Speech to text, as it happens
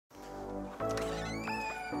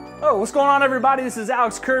Oh, what's going on, everybody? This is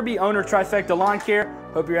Alex Kirby, owner of Trifecta Lawn Care.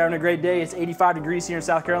 Hope you're having a great day. It's 85 degrees here in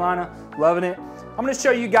South Carolina. Loving it. I'm going to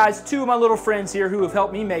show you guys two of my little friends here who have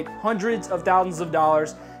helped me make hundreds of thousands of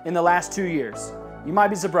dollars in the last 2 years. You might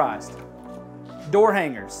be surprised. Door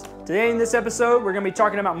hangers. Today in this episode, we're going to be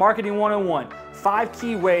talking about Marketing 101. 5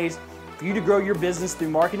 key ways for you to grow your business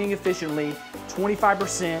through marketing efficiently.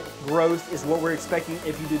 25% growth is what we're expecting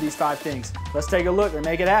if you do these 5 things. Let's take a look and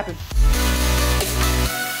make it happen.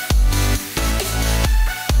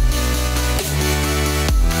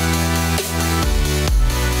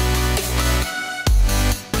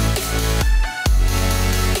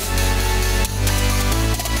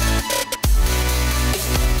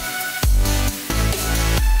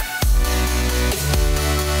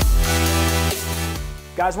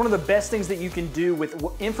 Guys, one of the best things that you can do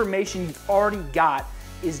with information you've already got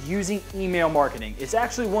is using email marketing. It's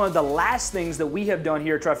actually one of the last things that we have done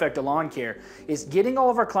here at Trifecta Lawn Care is getting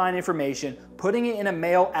all of our client information, putting it in a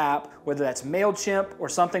mail app, whether that's MailChimp or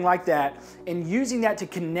something like that, and using that to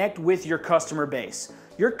connect with your customer base.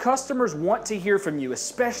 Your customers want to hear from you,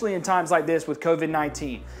 especially in times like this with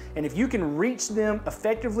COVID-19. And if you can reach them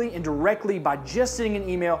effectively and directly by just sending an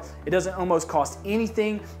email, it doesn't almost cost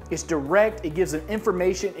anything. It's direct, it gives them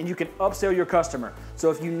information, and you can upsell your customer.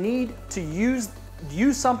 So if you need to use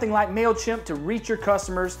something like MailChimp to reach your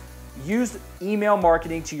customers, use email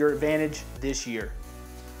marketing to your advantage this year.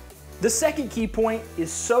 The second key point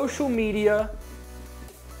is social media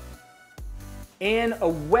and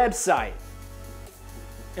a website.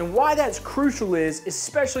 And why that's crucial is,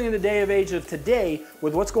 especially in the day of age of today,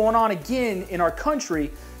 with what's going on again in our country,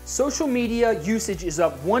 social media usage is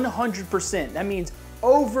up 100%. That means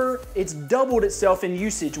it's doubled itself in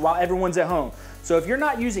usage while everyone's at home. So if you're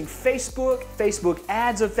not using Facebook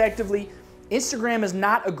ads effectively, Instagram is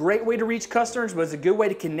not a great way to reach customers, but it's a good way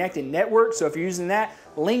to connect and network. So if you're using that,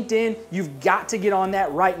 LinkedIn, you've got to get on that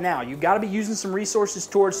right now. You've got to be using some resources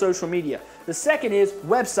towards social media. The second is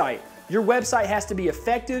website. Your website has to be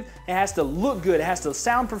effective, it has to look good, it has to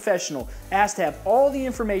sound professional, it has to have all the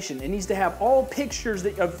information, it needs to have all pictures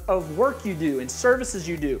of work you do and services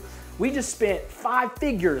you do. We just spent 5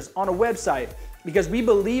 figures on a website because we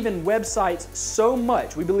believe in websites so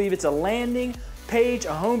much. We believe it's a landing page,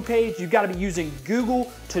 a home page. You've got to be using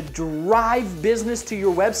Google to drive business to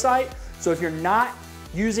your website. So if you're not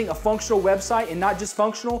using a functional website, and not just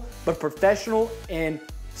functional, but professional and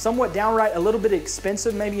somewhat downright a little bit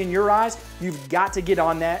expensive maybe in your eyes, you've got to get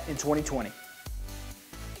on that in 2020.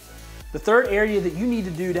 The third area that you need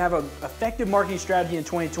to do to have an effective marketing strategy in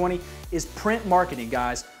 2020 is print marketing,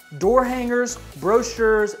 guys. Door hangers,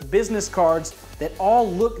 brochures, business cards that all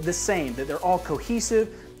look the same, that they're all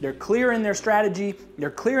cohesive, they're clear in their strategy, they're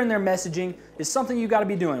clear in their messaging, is something you got to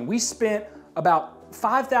be doing. We spent about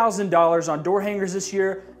 $5,000 on door hangers this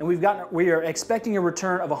year, and we are expecting a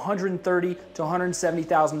return of $130,000 to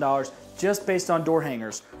 $170,000 just based on door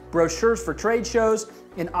hangers. Brochures for trade shows,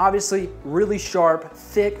 and obviously really sharp,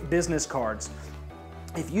 thick business cards.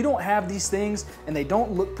 If you don't have these things and they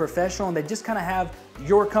don't look professional and they just kind of have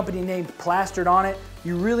your company name plastered on it,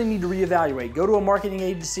 you really need to reevaluate. Go to a marketing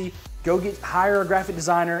agency, hire a graphic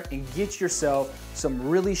designer, and get yourself some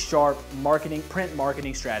really sharp print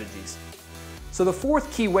marketing strategies. So the fourth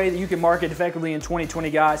key way that you can market effectively in 2020,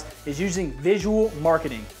 guys, is using visual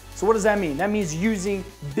marketing. So what does that mean? That means using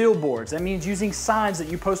billboards. That means using signs that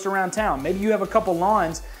you post around town. Maybe you have a couple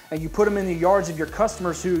lawns and you put them in the yards of your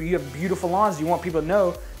customers who you have beautiful lawns. You want people to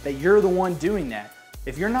know that you're the one doing that.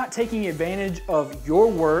 If you're not taking advantage of your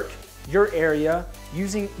work, your area,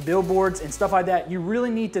 using billboards and stuff like that, you really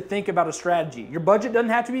need to think about a strategy. Your budget doesn't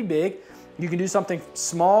have to be big. You can do something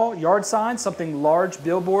small, yard signs, something large,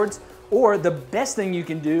 billboards. Or the best thing you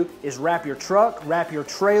can do is wrap your truck, wrap your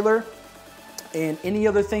trailer, and any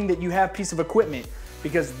other thing that you have, piece of equipment,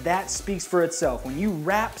 because that speaks for itself. When you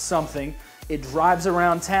wrap something, it drives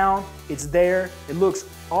around town, it's there, it looks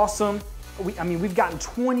awesome. We've gotten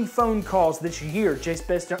 20 phone calls this year just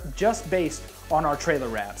based on our trailer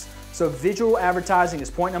wraps. So visual advertising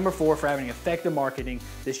is point number 4 for having effective marketing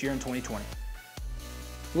this year in 2020.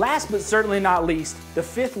 Last but certainly not least, the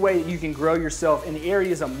 5th way that you can grow yourself in the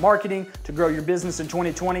areas of marketing to grow your business in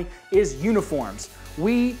 2020 is uniforms.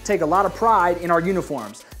 We take a lot of pride in our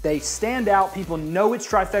uniforms. They stand out. People know it's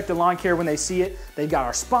Trifecta Lawn Care when they see it. They've got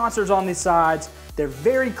our sponsors on the sides. They're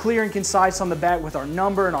very clear and concise on the back with our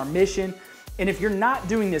number and our mission. And if you're not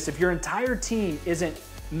doing this, if your entire team isn't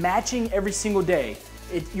matching every single day,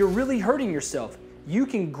 you're really hurting yourself. You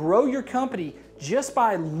can grow your company just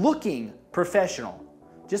by looking professional.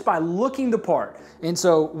 Just by looking the part. And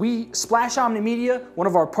so Splash Omni Media, one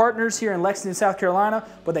of our partners here in Lexington, South Carolina,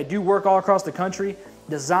 but they do work all across the country.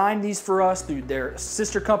 designed these for us through their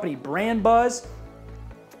sister company, Brand Buzz.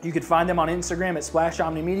 You can find them on Instagram at Splash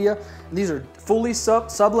Omni Media. And these are fully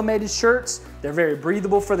sublimated shirts. They're very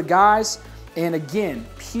breathable for the guys. And again,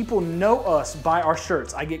 people know us by our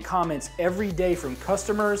shirts. I get comments every day from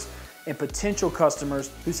customers and potential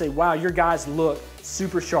customers who say, wow, your guys look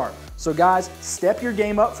super sharp. So guys, step your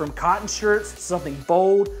game up from cotton shirts to something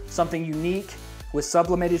bold, something unique with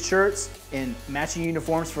sublimated shirts and matching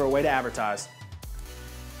uniforms for a way to advertise.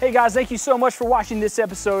 Hey guys, thank you so much for watching this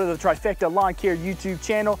episode of the Trifecta Lawn Care YouTube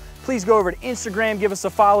channel. Please go over to Instagram, give us a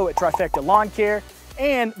follow at Trifecta Lawn Care.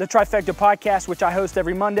 And the Trifecta podcast, which I host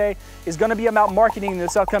every Monday, is going to be about marketing in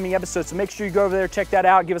this upcoming episode. So make sure you go over there, check that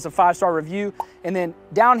out, give us a 5-star review. And then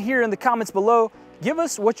down here in the comments below, give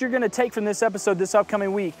us what you're going to take from this episode this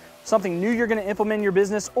upcoming week. Something new you're going to implement in your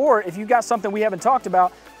business, or if you've got something we haven't talked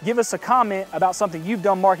about, give us a comment about something you've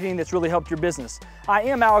done marketing that's really helped your business. I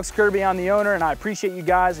am Alex Kirby, I'm the owner, and I appreciate you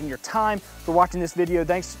guys and your time for watching this video.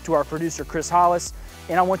 Thanks to our producer, Chris Hollis.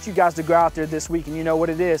 And I want you guys to go out there this week and you know what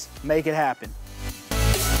it is, make it happen.